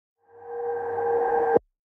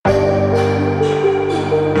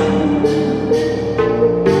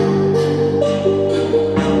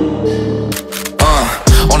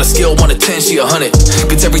0, 1 to 10, she 100.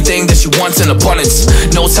 Gets everything that she wants in abundance.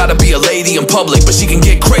 Knows how to be a lady in public, but she can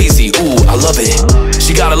get crazy. Ooh, I love it.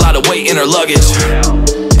 She got a lot of weight in her luggage,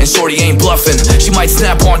 and shorty ain't bluffing. She might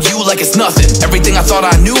snap on you like it's nothing. Everything I thought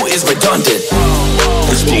I knew is redundant.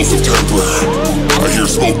 Explosive temper, I hear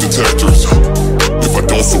smoke detectors. If I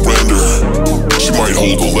don't surrender, she might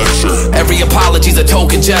hold a lecture. Every apology's a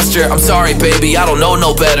token gesture. I'm sorry, baby, I don't know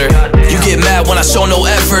no better. You get mad when I show no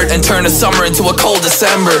effort and turn the summer into a cold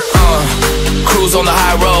December. Cruise on the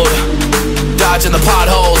high road, dodging the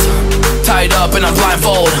potholes, tied up and I'm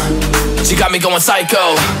blindfold. She got me going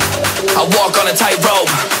psycho. I walk on a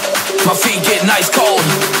tightrope, my feet get nice cold,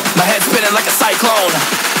 my head spinning like a cyclone.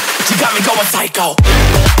 She got me going psycho.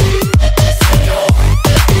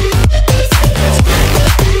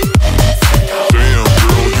 Damn,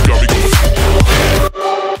 girl, you got me going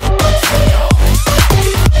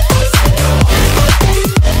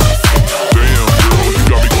Damn, girl, you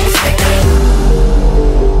got me going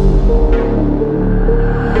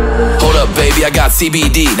Hold up, baby, I got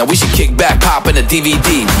CBD. Now we should kick back, pop in a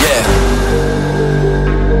DVD, yeah.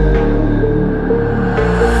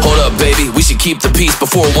 Baby, we should keep the peace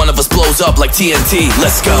before one of us blows up like TNT.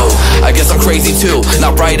 Let's go. I guess I'm crazy too.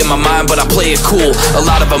 Not right in my mind, but I play it cool. A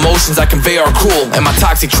lot of emotions I convey are cruel, and my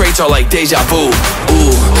toxic traits are like deja vu.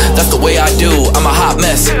 Ooh, that's the way I do. I'm a hot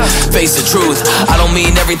mess. Face the truth. I don't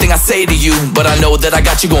mean everything I say to you, but I know that I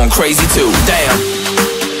got you going crazy too. Damn.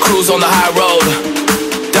 Cruise on the high road,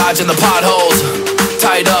 dodging the potholes,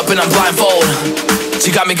 tied up and I'm blindfold. She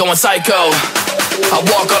got me going psycho. I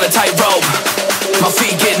walk on a tightrope, my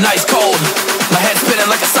feet get nice cold, my head spinning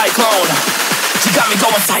like a cyclone. She got me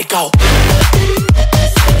going psycho.